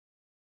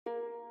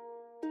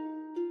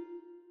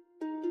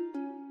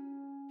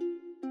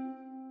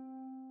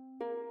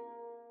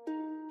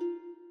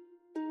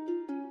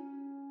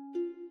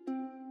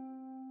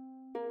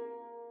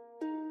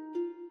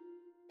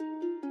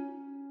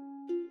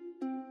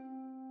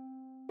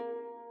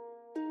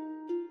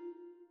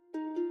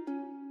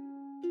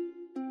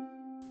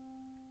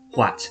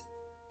What?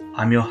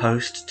 I'm your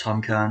host,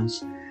 Tom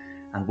Kearns,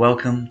 and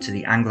welcome to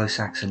the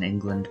Anglo-Saxon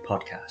England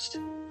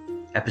podcast,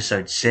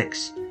 Episode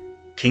 6,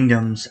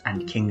 Kingdoms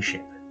and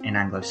Kingship in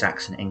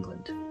Anglo-Saxon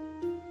England.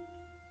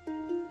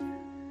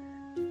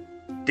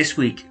 This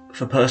week,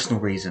 for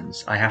personal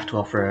reasons, I have to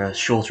offer a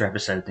shorter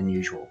episode than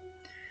usual.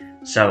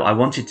 So I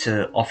wanted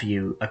to offer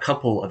you a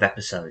couple of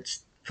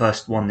episodes,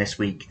 first one this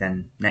week,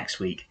 then next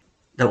week,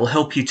 that will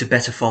help you to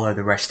better follow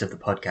the rest of the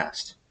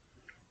podcast.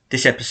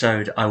 This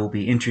episode, I will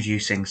be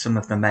introducing some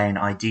of the main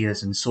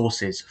ideas and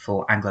sources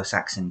for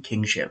Anglo-Saxon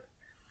kingship.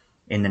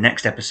 In the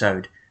next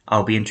episode,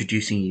 I'll be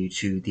introducing you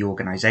to the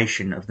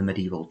organisation of the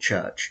medieval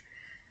church.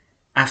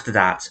 After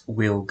that,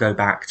 we'll go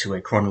back to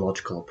a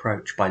chronological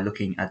approach by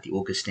looking at the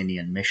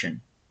Augustinian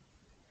mission.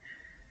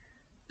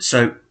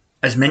 So,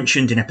 as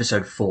mentioned in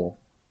episode 4,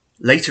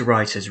 later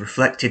writers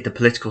reflected the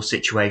political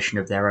situation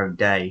of their own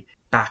day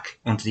back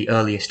onto the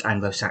earliest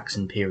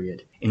Anglo-Saxon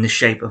period, in the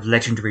shape of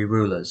legendary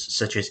rulers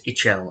such as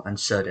Ichel and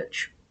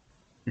Serdich.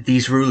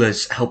 These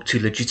rulers helped to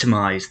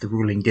legitimise the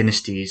ruling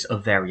dynasties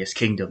of various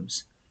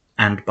kingdoms,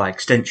 and by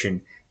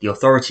extension, the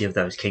authority of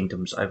those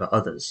kingdoms over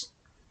others.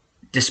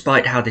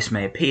 Despite how this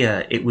may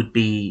appear, it would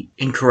be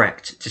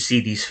incorrect to see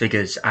these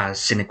figures as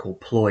cynical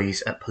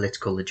ploys at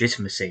political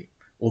legitimacy,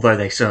 although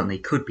they certainly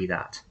could be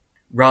that.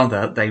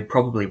 Rather, they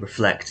probably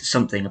reflect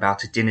something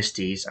about a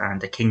dynasty's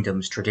and a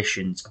kingdom's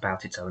traditions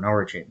about its own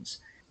origins.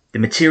 The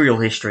material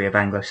history of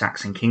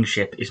Anglo-Saxon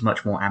kingship is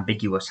much more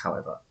ambiguous,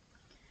 however.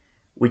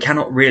 We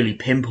cannot really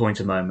pinpoint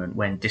a moment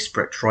when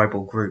disparate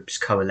tribal groups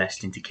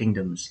coalesced into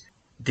kingdoms.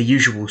 The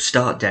usual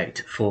start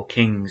date for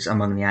kings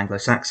among the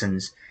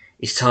Anglo-Saxons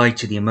is tied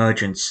to the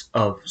emergence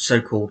of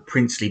so-called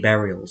princely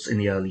burials in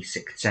the early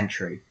 6th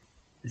century.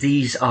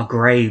 These are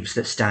graves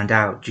that stand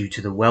out due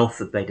to the wealth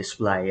that they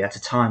display at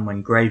a time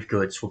when grave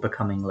goods were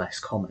becoming less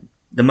common.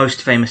 The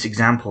most famous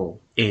example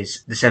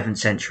is the 7th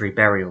century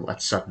burial at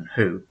Sutton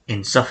Hoo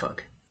in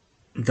Suffolk.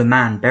 The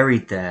man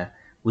buried there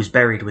was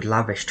buried with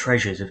lavish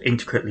treasures of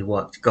intricately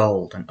worked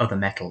gold and other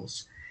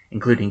metals,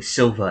 including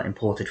silver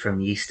imported from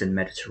the eastern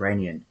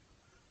Mediterranean.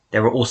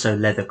 There were also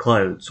leather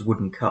clothes,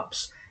 wooden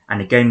cups, and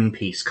a gaming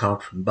piece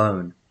carved from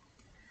bone.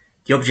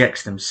 The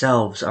objects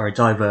themselves are a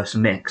diverse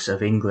mix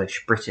of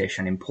English, British,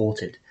 and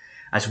imported,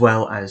 as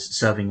well as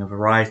serving a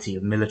variety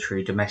of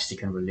military,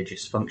 domestic, and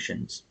religious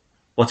functions.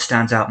 What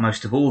stands out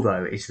most of all,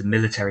 though, is the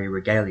military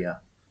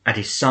regalia. At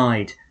his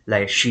side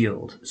lay a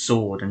shield,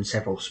 sword, and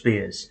several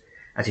spears.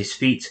 At his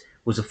feet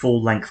was a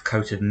full-length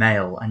coat of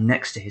mail, and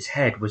next to his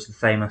head was the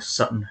famous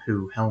Sutton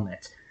Hoo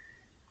helmet.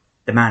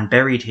 The man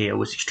buried here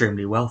was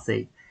extremely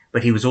wealthy,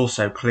 but he was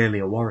also clearly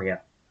a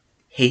warrior.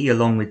 He,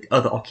 along with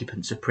other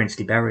occupants of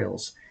princely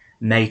burials,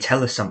 may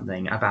tell us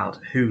something about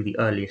who the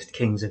earliest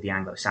kings of the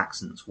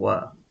Anglo-Saxons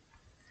were.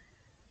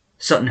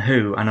 Sutton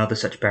Hoo and other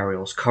such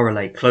burials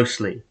correlate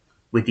closely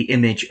with the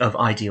image of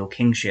ideal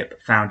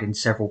kingship found in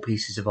several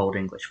pieces of Old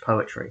English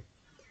poetry.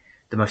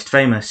 The most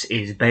famous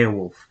is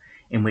Beowulf,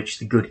 in which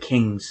the good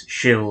kings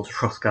Scyld,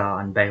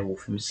 Hrothgar, and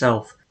Beowulf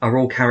himself are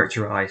all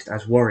characterized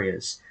as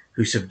warriors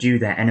who subdue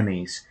their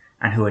enemies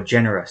and who are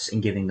generous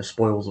in giving the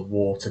spoils of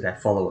war to their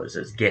followers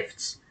as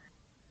gifts.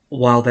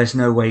 While there's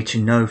no way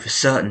to know for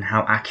certain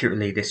how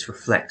accurately this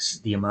reflects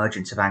the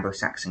emergence of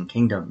Anglo-Saxon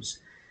kingdoms,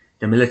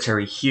 the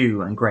military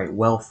hue and great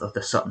wealth of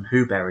the Sutton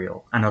Hoo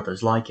burial, and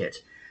others like it,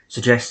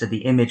 suggest that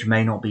the image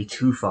may not be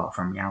too far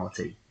from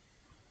reality.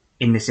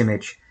 In this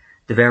image,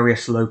 the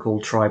various local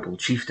tribal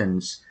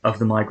chieftains of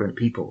the migrant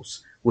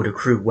peoples would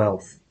accrue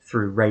wealth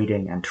through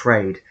raiding and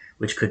trade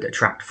which could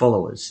attract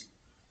followers.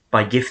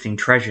 By gifting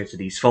treasure to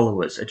these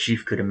followers, a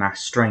chief could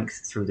amass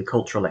strength through the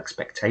cultural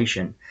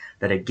expectation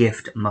that a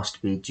gift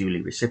must be duly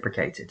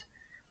reciprocated.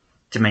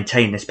 To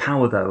maintain this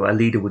power, though, a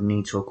leader would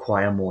need to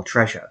acquire more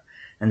treasure,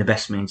 and the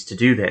best means to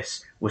do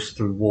this was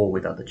through war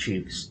with other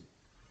chiefs.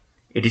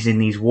 It is in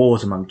these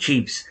wars among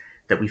chiefs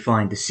that we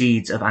find the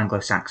seeds of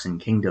Anglo-Saxon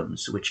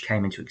kingdoms, which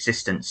came into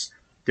existence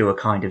through a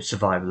kind of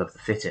survival of the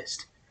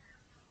fittest.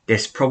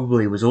 This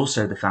probably was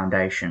also the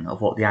foundation of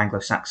what the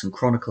Anglo-Saxon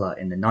chronicler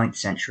in the 9th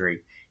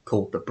century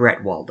called the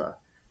Bretwalda,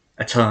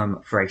 a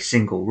term for a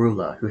single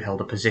ruler who held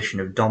a position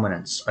of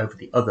dominance over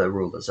the other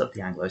rulers of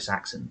the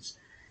Anglo-Saxons.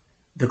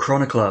 The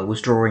chronicler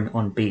was drawing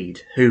on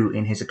Bede, who,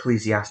 in his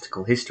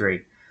ecclesiastical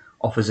history,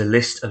 offers a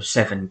list of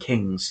 7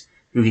 kings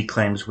who he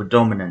claims were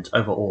dominant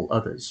over all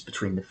others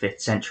between the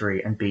 5th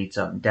century and Bede's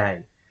own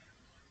day.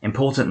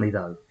 Importantly,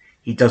 though,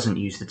 he doesn't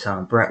use the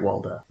term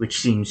Bretwalda,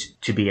 which seems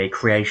to be a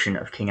creation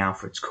of King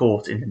Alfred's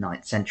court in the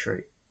 9th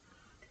century.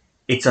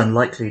 It's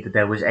unlikely that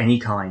there was any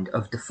kind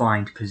of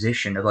defined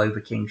position of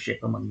over-kingship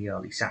among the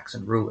early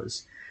Saxon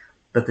rulers,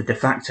 but the de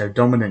facto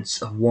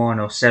dominance of one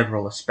or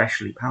several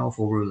especially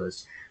powerful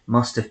rulers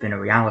must have been a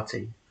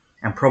reality,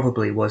 and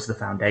probably was the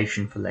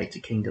foundation for later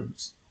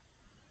kingdoms.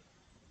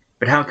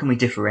 But how can we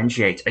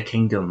differentiate a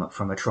kingdom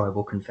from a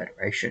tribal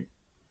confederation?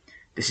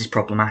 This is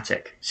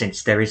problematic,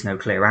 since there is no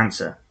clear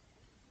answer.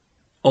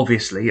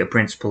 Obviously, a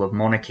principle of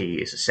monarchy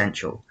is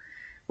essential.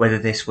 Whether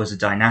this was a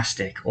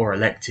dynastic or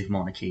elective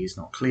monarchy is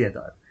not clear,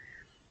 though.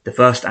 The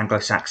first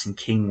Anglo-Saxon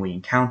king we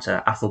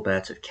encounter,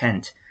 Athelbert of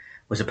Kent,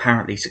 was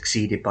apparently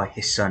succeeded by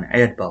his son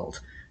Eadbald,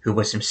 who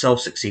was himself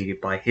succeeded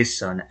by his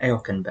son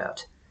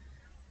Eocenbert.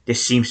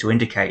 This seems to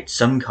indicate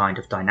some kind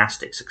of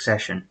dynastic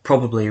succession,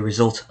 probably a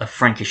result of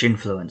Frankish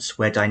influence,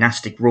 where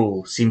dynastic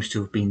rule seems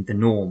to have been the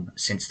norm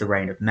since the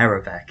reign of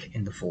Merovech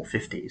in the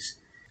 450s.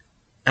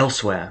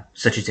 Elsewhere,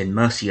 such as in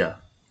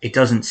Mercia, it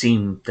doesn't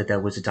seem that there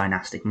was a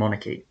dynastic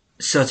monarchy.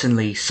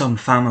 Certainly some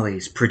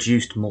families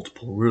produced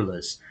multiple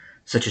rulers,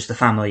 such as the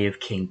family of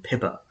King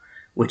Pibba,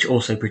 which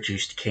also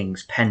produced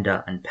kings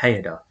Penda and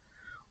Peada,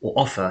 or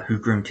Offa, who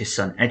groomed his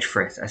son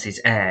Edgefrith as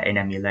his heir in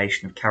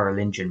emulation of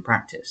Carolingian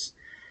practice.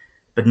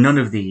 But none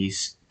of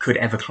these could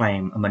ever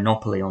claim a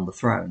monopoly on the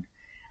throne,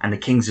 and the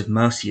kings of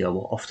Mercia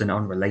were often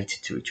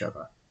unrelated to each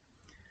other.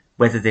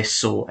 Whether this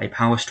saw a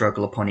power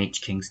struggle upon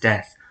each king's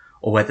death,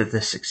 or whether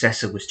the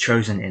successor was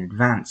chosen in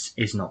advance,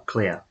 is not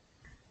clear.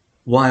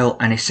 While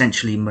an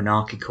essentially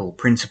monarchical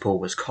principle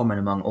was common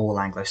among all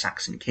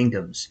Anglo-Saxon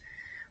kingdoms,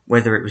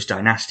 whether it was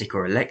dynastic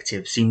or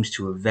elective seems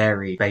to have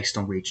varied based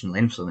on regional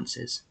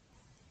influences.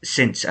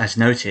 Since, as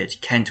noted,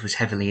 Kent was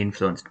heavily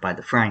influenced by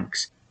the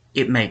Franks,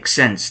 it makes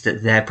sense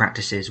that their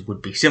practices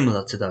would be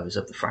similar to those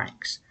of the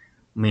Franks.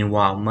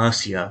 Meanwhile,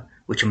 Mercia,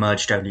 which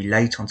emerged only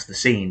late onto the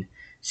scene,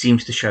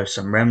 seems to show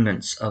some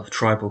remnants of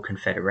tribal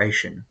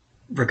confederation.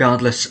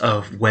 Regardless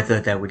of whether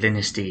there were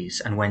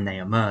dynasties and when they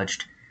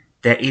emerged,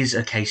 there is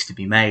a case to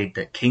be made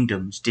that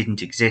kingdoms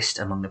didn't exist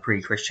among the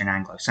pre-Christian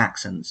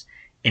Anglo-Saxons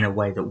in a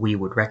way that we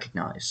would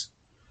recognize.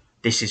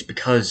 This is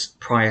because,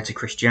 prior to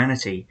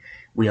Christianity,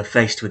 we are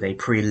faced with a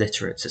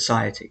pre-literate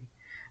society,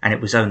 and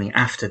it was only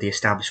after the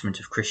establishment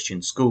of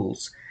Christian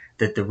schools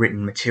that the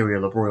written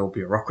material of royal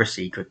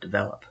bureaucracy could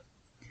develop.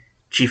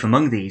 Chief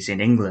among these in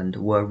England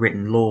were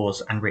written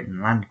laws and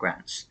written land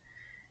grants.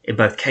 In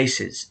both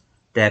cases,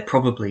 there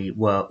probably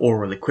were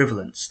oral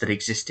equivalents that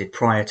existed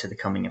prior to the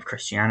coming of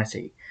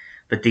Christianity,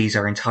 but these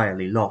are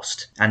entirely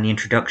lost, and the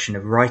introduction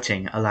of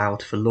writing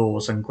allowed for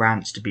laws and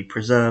grants to be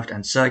preserved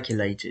and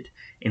circulated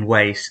in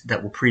ways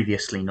that were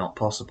previously not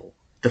possible.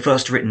 The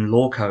first written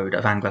law code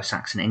of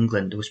Anglo-Saxon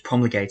England was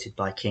promulgated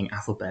by King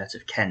Athelbert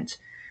of Kent,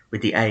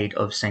 with the aid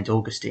of St.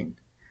 Augustine.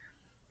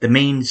 The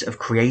means of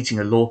creating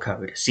a law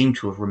code seem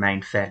to have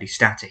remained fairly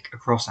static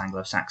across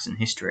Anglo-Saxon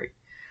history.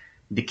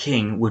 The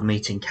king would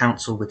meet in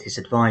council with his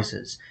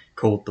advisors,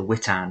 called the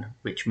Witan,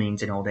 which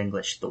means in Old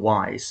English the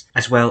wise,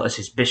 as well as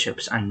his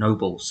bishops and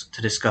nobles,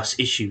 to discuss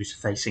issues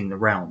facing the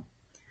realm.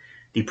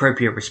 The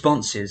appropriate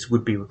responses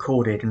would be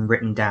recorded and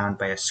written down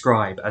by a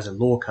scribe as a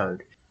law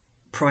code.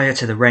 Prior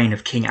to the reign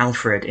of King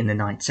Alfred in the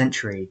 9th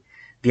century,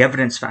 the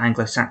evidence for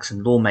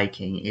Anglo-Saxon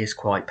lawmaking is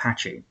quite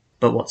patchy,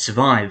 but what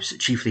survives,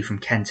 chiefly from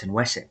Kent and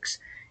Wessex,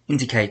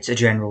 indicates a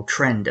general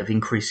trend of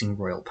increasing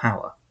royal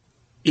power.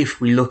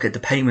 If we look at the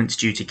payments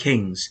due to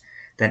kings,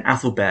 then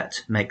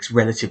Athelbert makes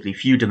relatively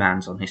few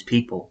demands on his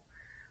people.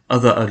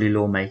 Other early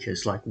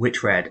lawmakers like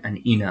Whitred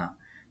and Ina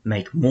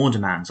make more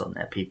demands on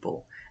their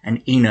people,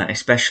 and Ina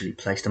especially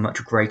placed a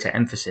much greater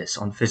emphasis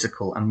on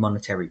physical and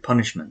monetary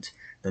punishment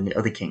than the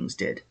other kings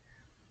did.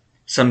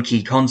 Some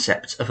key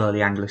concepts of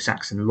early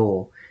Anglo-Saxon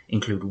law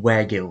include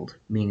weregild,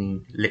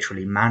 meaning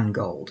literally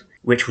mangold,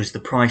 which was the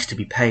price to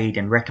be paid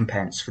in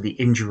recompense for the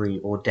injury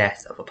or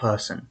death of a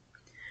person.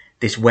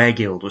 This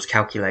weregild was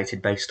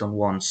calculated based on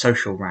one's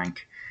social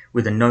rank,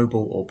 with a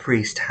noble or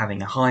priest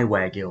having a high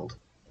weregild,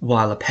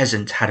 while a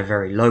peasant had a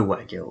very low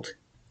weregild.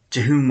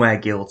 To whom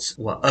weregilds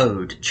were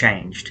owed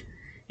changed.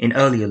 In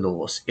earlier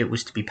laws, it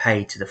was to be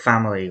paid to the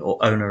family or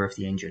owner of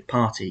the injured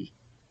party,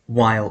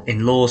 while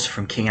in laws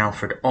from King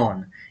Alfred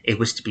on, it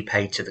was to be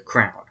paid to the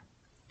crown.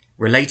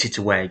 Related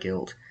to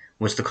weregild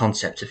was the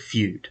concept of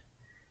feud.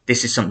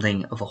 This is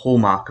something of a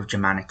hallmark of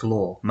Germanic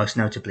law, most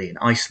notably in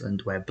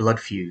Iceland, where blood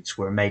feuds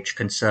were a major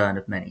concern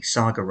of many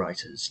saga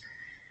writers.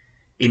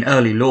 In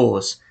early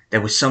laws,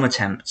 there were some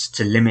attempts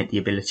to limit the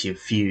ability of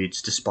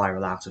feuds to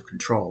spiral out of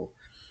control,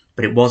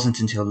 but it wasn't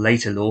until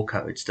later law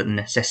codes that the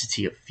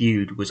necessity of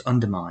feud was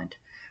undermined,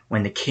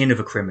 when the kin of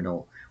a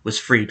criminal was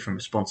freed from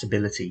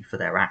responsibility for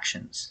their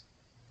actions.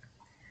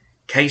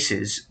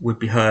 Cases would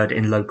be heard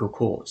in local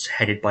courts,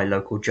 headed by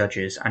local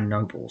judges and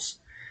nobles.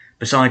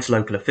 Besides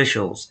local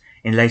officials,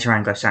 in later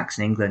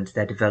Anglo-Saxon England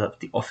there developed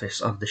the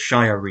office of the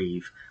shire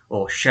reeve,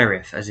 or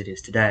sheriff as it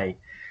is today,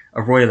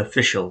 a royal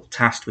official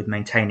tasked with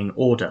maintaining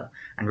order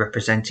and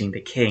representing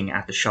the king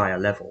at the shire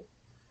level.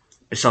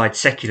 Besides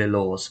secular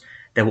laws,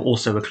 there were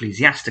also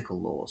ecclesiastical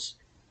laws,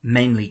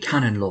 mainly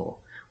canon law,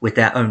 with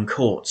their own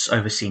courts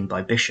overseen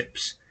by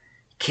bishops.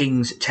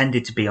 Kings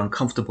tended to be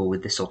uncomfortable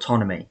with this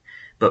autonomy,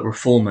 but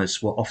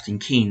reformers were often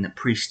keen that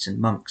priests and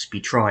monks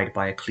be tried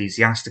by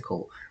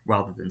ecclesiastical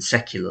rather than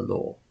secular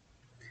law.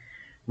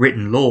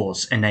 Written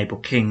laws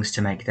enabled kings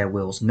to make their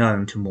wills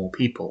known to more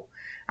people,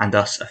 and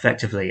thus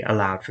effectively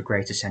allowed for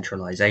greater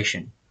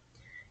centralization.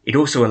 It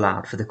also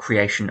allowed for the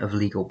creation of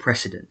legal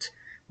precedent,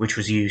 which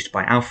was used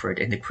by Alfred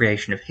in the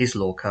creation of his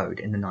law code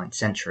in the 9th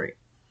century.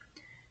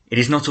 It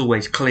is not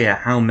always clear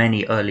how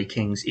many early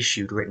kings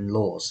issued written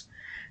laws.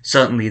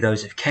 Certainly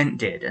those of Kent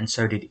did, and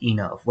so did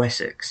Ina of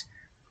Wessex.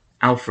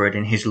 Alfred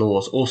in his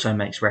laws also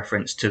makes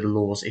reference to the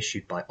laws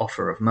issued by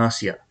Offa of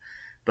Mercia,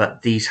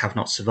 but these have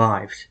not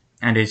survived,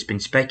 and it has been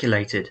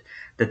speculated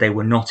that they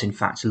were not in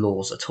fact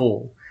laws at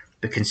all,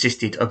 but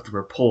consisted of the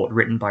report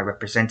written by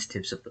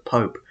representatives of the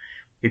Pope,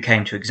 who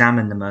came to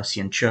examine the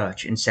Mercian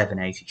Church in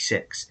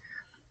 786,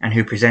 and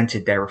who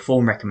presented their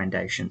reform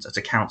recommendations at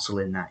a council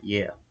in that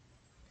year.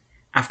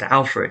 After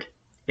Alfred,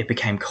 it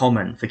became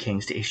common for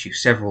kings to issue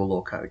several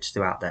law codes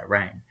throughout their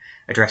reign,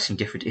 addressing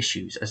different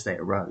issues as they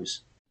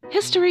arose.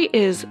 History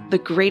is the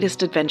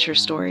greatest adventure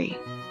story.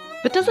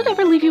 But does it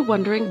ever leave you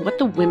wondering what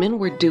the women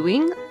were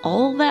doing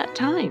all that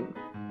time?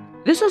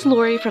 This is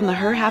Lori from the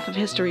Her Half of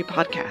History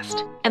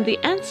podcast, and the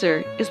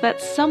answer is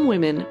that some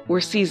women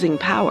were seizing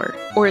power,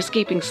 or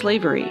escaping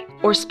slavery,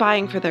 or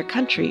spying for their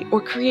country, or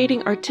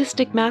creating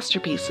artistic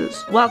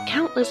masterpieces, while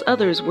countless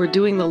others were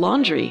doing the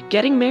laundry,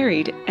 getting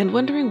married, and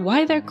wondering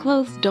why their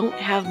clothes don't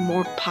have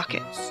more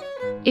pockets.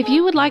 If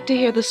you would like to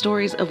hear the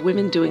stories of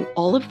women doing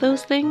all of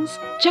those things,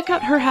 check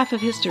out Her Half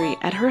of History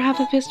at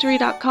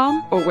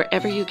herhalfofhistory.com or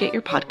wherever you get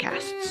your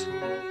podcasts.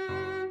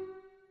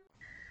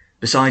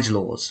 Besides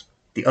laws,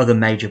 the other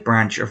major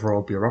branch of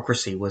royal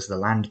bureaucracy was the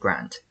land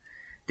grant.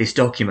 This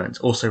document,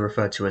 also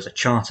referred to as a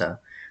charter,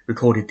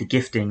 recorded the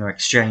gifting or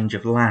exchange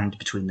of land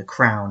between the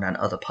crown and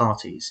other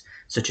parties,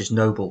 such as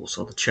nobles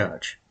or the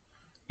church.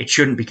 It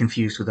shouldn't be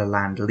confused with a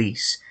land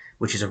lease,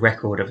 which is a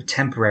record of a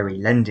temporary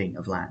lending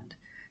of land,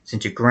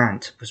 since a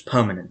grant was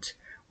permanent,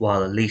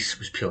 while a lease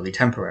was purely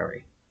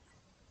temporary.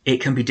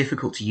 It can be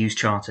difficult to use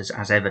charters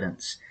as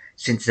evidence,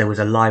 since there was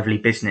a lively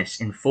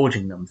business in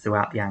forging them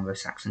throughout the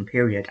Anglo-Saxon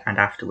period and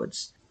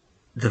afterwards.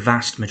 The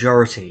vast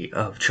majority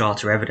of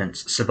charter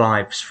evidence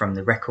survives from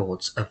the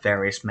records of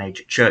various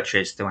major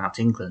churches throughout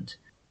England.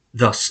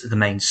 Thus, the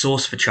main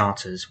source for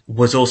charters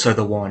was also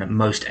the one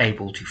most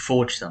able to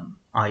forge them,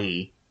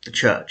 i.e., the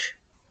church.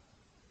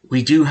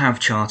 We do have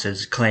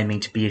charters claiming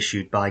to be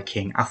issued by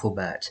King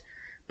Athelbert,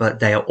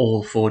 but they are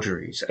all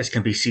forgeries, as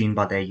can be seen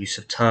by their use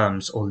of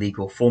terms or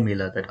legal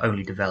formula that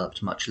only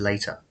developed much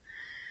later.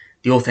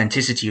 The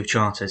authenticity of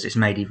charters is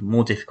made even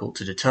more difficult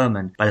to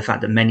determine by the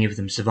fact that many of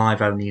them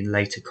survive only in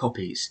later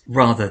copies,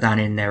 rather than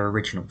in their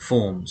original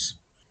forms.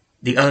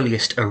 The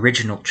earliest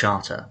original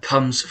charter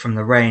comes from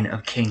the reign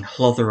of King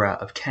Hlothere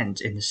of Kent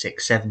in the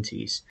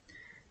 670s.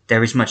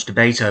 There is much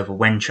debate over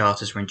when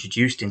charters were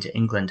introduced into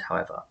England,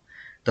 however.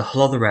 The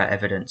Hlothere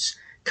evidence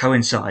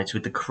coincides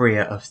with the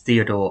career of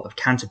Theodore of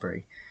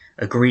Canterbury,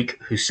 a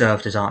Greek who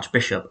served as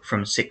archbishop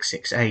from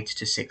 668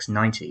 to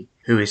 690,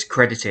 who is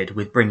credited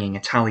with bringing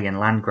Italian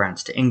land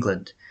grants to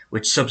England,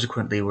 which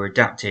subsequently were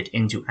adapted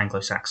into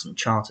Anglo-Saxon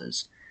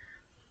charters.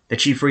 The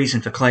chief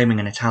reason for claiming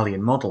an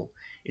Italian model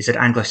is that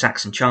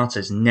Anglo-Saxon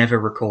charters never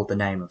record the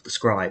name of the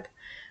scribe,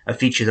 a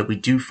feature that we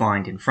do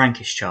find in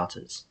Frankish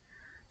charters.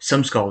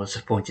 Some scholars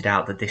have pointed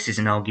out that this is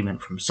an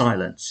argument from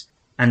silence,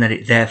 and that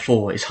it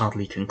therefore is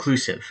hardly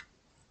conclusive.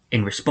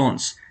 In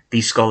response,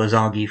 these scholars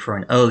argue for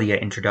an earlier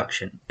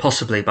introduction,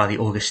 possibly by the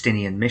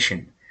Augustinian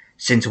mission,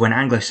 since when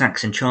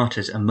Anglo-Saxon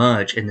charters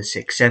emerge in the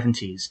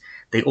 670s,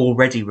 they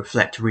already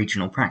reflect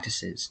regional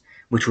practices,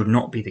 which would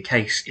not be the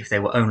case if they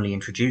were only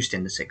introduced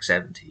in the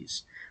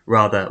 670s.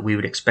 Rather, we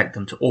would expect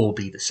them to all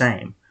be the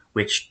same,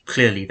 which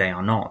clearly they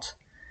are not.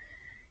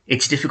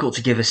 It's difficult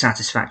to give a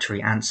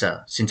satisfactory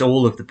answer, since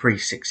all of the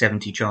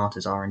pre-670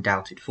 charters are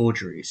undoubted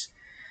forgeries,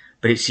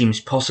 but it seems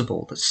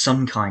possible that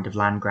some kind of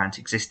land grant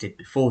existed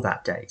before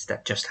that date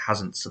that just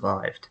hasn't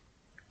survived.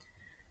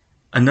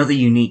 Another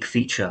unique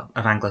feature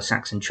of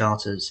Anglo-Saxon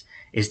charters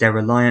is their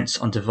reliance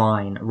on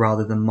divine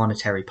rather than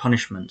monetary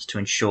punishment to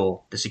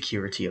ensure the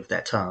security of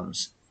their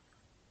terms.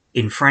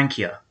 In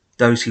Francia,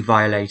 those who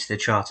violated the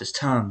charter's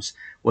terms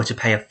were to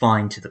pay a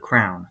fine to the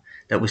crown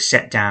that was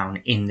set down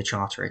in the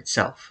charter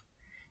itself.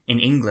 In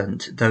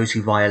England, those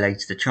who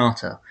violated the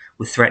charter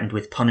were threatened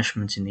with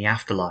punishment in the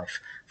afterlife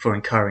for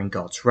incurring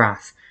God's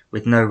wrath,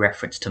 with no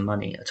reference to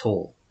money at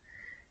all.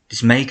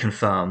 This may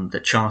confirm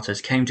that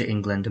charters came to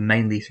England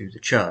mainly through the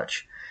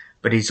church,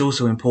 but it is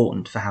also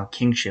important for how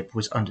kingship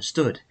was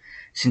understood,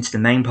 since the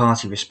main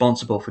party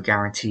responsible for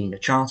guaranteeing a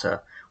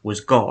charter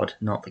was God,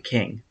 not the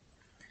king.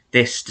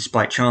 This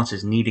despite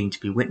charters needing to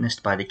be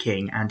witnessed by the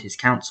king and his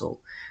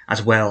council,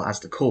 as well as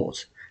the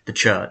court, the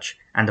church,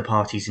 and the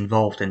parties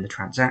involved in the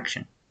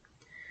transaction.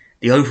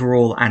 The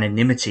overall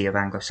anonymity of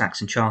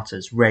Anglo-Saxon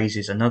charters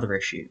raises another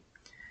issue.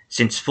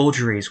 Since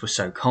forgeries were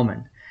so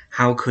common,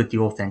 how could the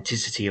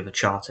authenticity of a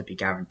charter be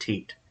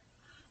guaranteed?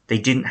 They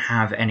didn't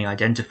have any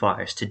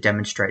identifiers to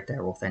demonstrate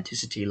their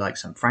authenticity like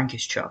some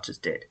Frankish charters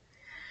did.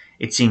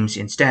 It seems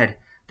instead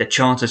that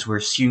charters were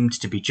assumed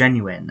to be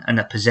genuine and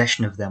that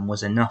possession of them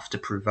was enough to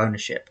prove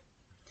ownership.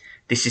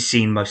 This is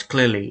seen most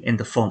clearly in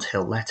the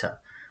Fonthill letter,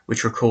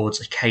 which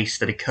records a case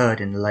that occurred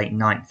in the late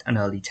 9th and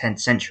early 10th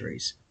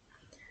centuries.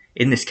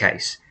 In this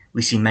case,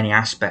 we see many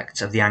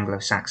aspects of the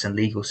Anglo-Saxon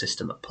legal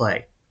system at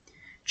play.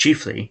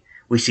 Chiefly,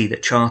 we see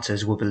that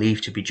charters were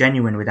believed to be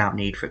genuine without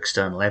need for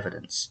external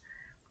evidence.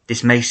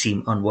 This may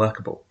seem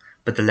unworkable,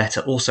 but the letter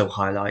also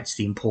highlights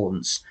the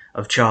importance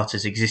of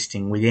charters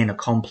existing within a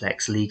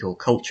complex legal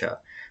culture,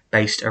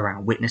 based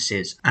around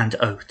witnesses and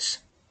oaths.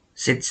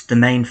 Since the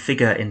main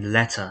figure in the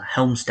letter,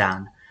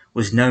 Helmstan,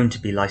 was known to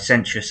be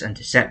licentious and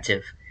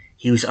deceptive,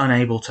 he was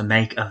unable to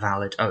make a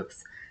valid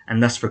oath,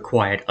 and thus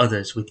required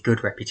others with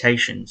good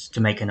reputations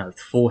to make an oath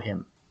for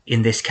him.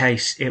 In this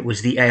case, it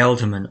was the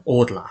ealdorman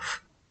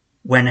Ordlaf.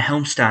 When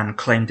Helmstan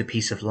claimed a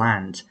piece of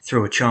land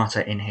through a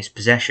charter in his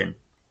possession,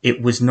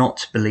 it was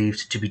not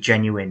believed to be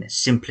genuine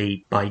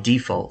simply by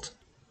default.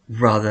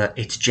 Rather,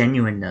 its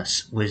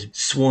genuineness was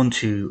sworn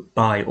to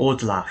by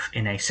Ordlaf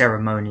in a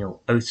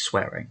ceremonial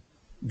oath-swearing.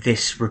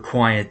 This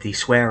required the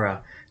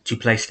swearer to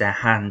place their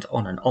hand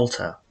on an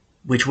altar,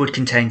 which would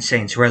contain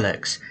saints'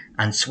 relics,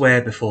 and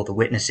swear before the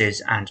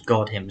witnesses and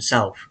God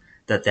himself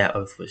that their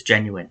oath was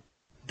genuine.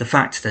 The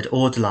fact that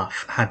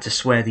Ordlaf had to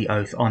swear the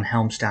oath on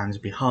Helmstan's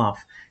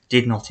behalf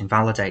did not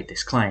invalidate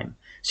this claim,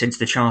 since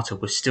the charter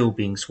was still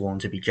being sworn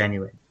to be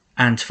genuine.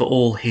 And for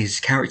all his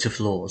character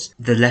flaws,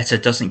 the letter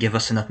doesn't give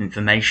us enough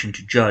information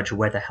to judge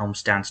whether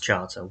Helmstan's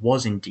charter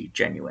was indeed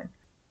genuine.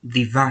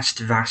 The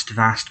vast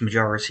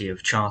majority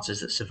of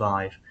charters that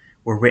survive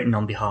were written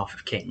on behalf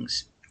of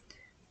kings.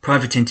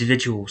 Private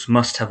individuals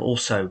must have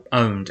also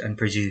owned and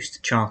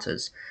produced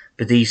charters,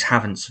 but these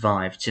haven't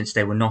survived since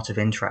they were not of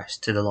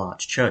interest to the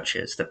large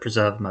churches that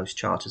preserve most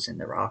charters in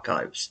their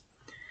archives.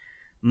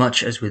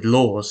 Much as with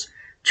laws,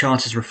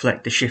 charters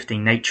reflect the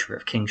shifting nature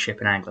of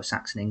kingship in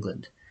Anglo-Saxon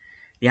England.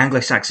 The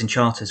Anglo-Saxon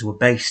charters were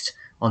based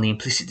on the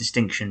implicit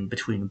distinction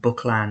between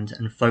bookland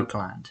and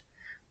folkland.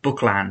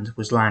 Bookland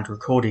was land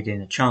recorded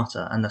in a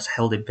charter and thus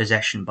held in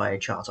possession by a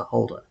charter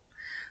holder.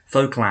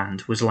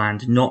 Folkland was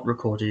land not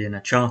recorded in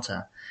a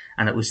charter,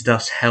 and it was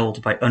thus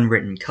held by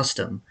unwritten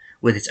custom,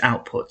 with its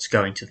outputs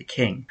going to the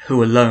king,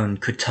 who alone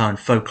could turn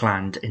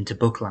folkland into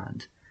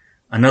bookland.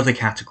 Another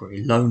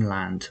category, loan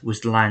land,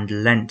 was land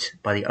lent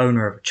by the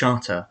owner of a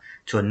charter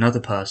to another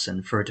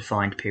person for a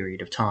defined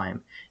period of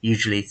time,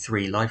 usually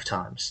 3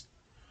 lifetimes.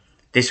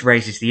 This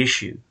raises the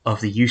issue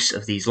of the use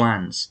of these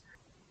lands.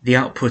 The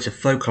output of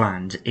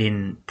folkland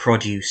in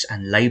produce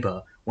and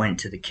labour went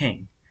to the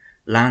king.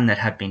 Land that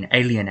had been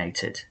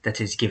alienated,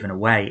 that is given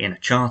away in a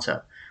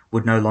charter,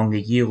 would no longer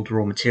yield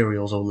raw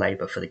materials or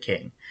labour for the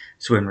king,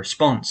 so in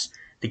response,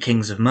 the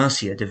kings of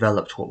Mercia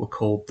developed what were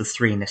called the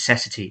 3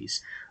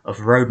 necessities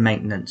of road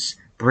maintenance,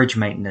 bridge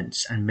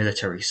maintenance, and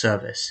military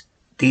service.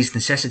 These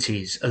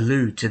necessities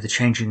allude to the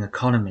changing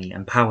economy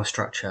and power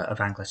structure of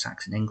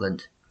Anglo-Saxon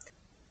England.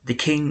 The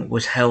king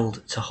was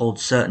held to hold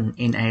certain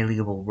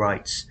inalienable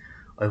rights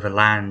over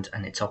land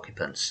and its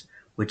occupants,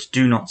 which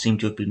do not seem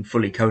to have been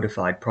fully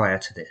codified prior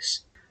to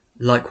this.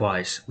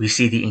 Likewise, we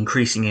see the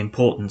increasing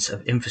importance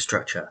of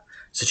infrastructure,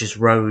 such as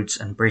roads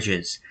and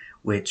bridges,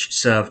 which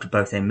served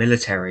both a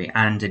military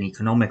and an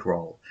economic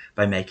role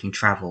by making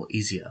travel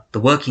easier. The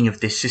working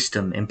of this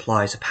system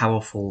implies a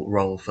powerful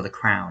role for the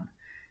crown,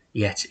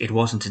 yet it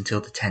wasn't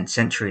until the 10th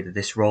century that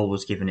this role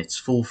was given its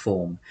full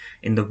form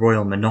in the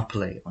royal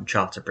monopoly on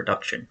charter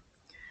production.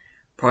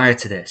 Prior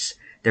to this,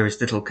 there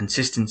is little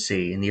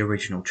consistency in the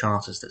original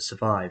charters that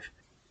survive,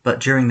 but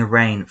during the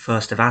reign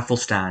first of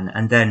Athelstan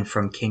and then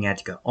from King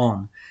Edgar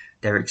on,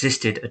 there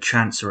existed a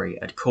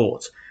chancery at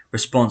court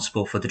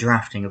responsible for the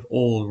drafting of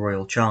all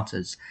royal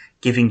charters,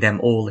 giving them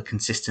all a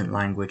consistent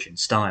language and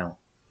style.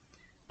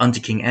 Under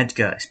King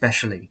Edgar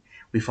especially,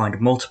 we find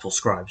multiple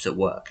scribes at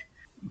work,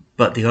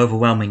 but the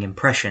overwhelming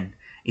impression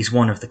is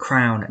one of the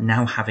crown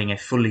now having a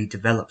fully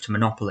developed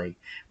monopoly,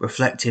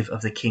 reflective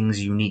of the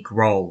king's unique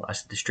role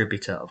as the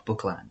distributor of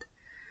bookland.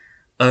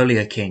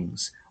 Earlier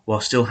kings,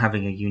 while still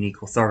having a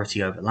unique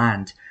authority over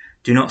land,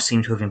 do not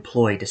seem to have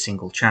employed a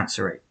single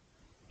chancery.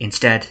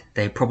 Instead,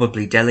 they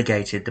probably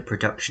delegated the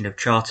production of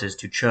charters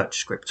to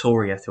church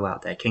scriptoria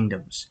throughout their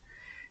kingdoms.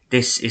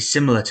 This is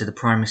similar to the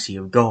primacy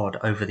of God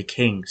over the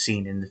king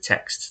seen in the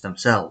texts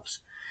themselves,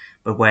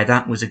 but where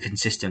that was a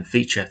consistent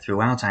feature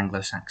throughout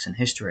Anglo-Saxon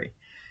history,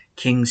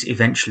 kings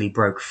eventually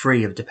broke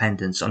free of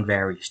dependence on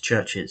various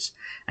churches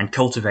and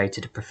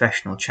cultivated a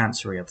professional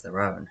chancery of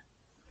their own.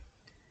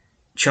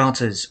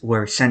 Charters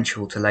were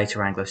essential to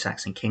later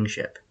Anglo-Saxon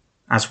kingship,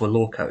 as were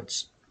law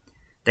codes.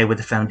 They were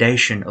the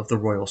foundation of the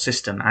royal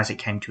system as it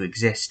came to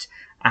exist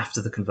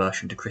after the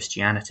conversion to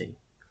Christianity.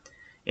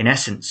 In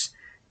essence,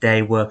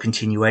 they were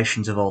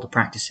continuations of older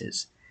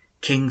practices.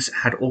 Kings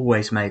had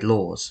always made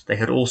laws. They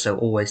had also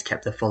always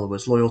kept their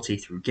followers' loyalty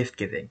through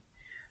gift-giving.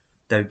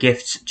 Though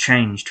gifts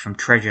changed from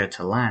treasure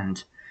to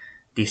land,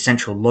 the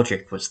essential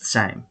logic was the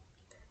same.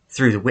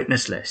 Through the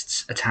witness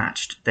lists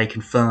attached, they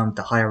confirmed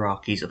the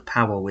hierarchies of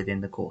power within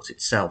the court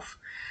itself,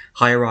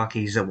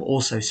 hierarchies that were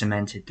also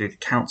cemented through the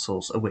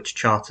councils of which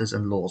charters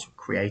and laws were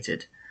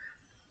created.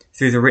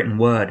 Through the written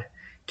word,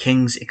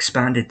 kings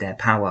expanded their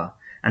power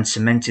and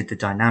cemented the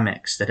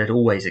dynamics that had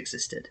always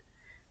existed,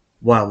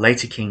 while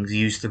later kings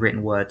used the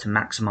written word to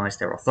maximize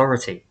their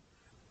authority.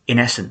 In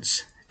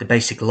essence, the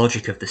basic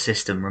logic of the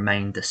system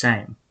remained the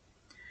same.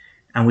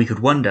 And we could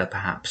wonder,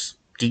 perhaps,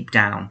 deep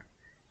down,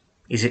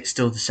 is it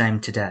still the same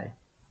today?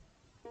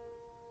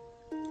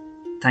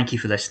 Thank you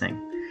for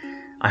listening.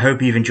 I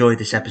hope you've enjoyed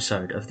this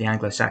episode of the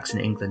Anglo-Saxon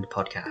England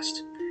podcast.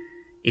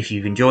 If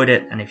you've enjoyed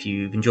it, and if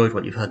you've enjoyed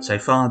what you've heard so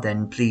far,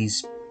 then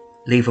please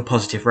leave a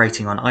positive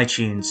rating on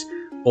iTunes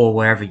or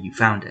wherever you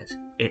found it.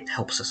 It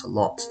helps us a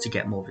lot to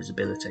get more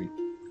visibility.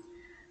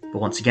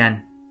 But once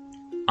again,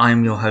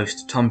 I'm your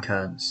host, Tom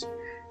Kearns.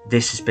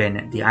 This has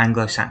been the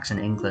Anglo-Saxon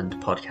England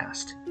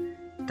podcast.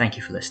 Thank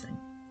you for listening.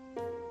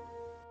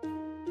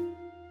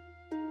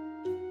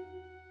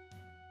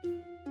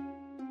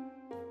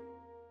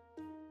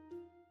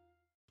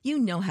 You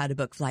know how to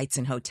book flights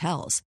and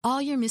hotels.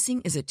 All you're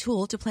missing is a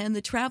tool to plan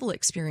the travel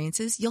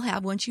experiences you'll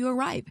have once you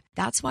arrive.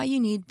 That's why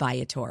you need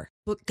Viator.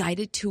 Book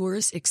guided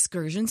tours,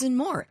 excursions, and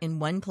more in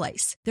one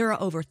place. There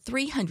are over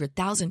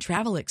 300,000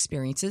 travel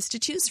experiences to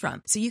choose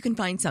from, so you can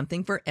find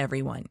something for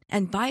everyone.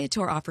 And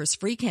Viator offers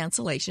free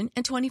cancellation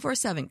and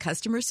 24/7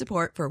 customer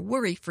support for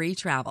worry-free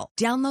travel.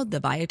 Download the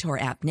Viator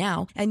app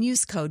now and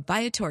use code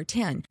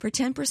Viator10 for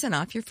 10%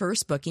 off your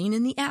first booking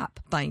in the app.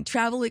 Find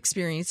travel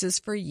experiences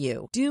for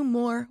you. Do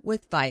more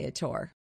with Viator.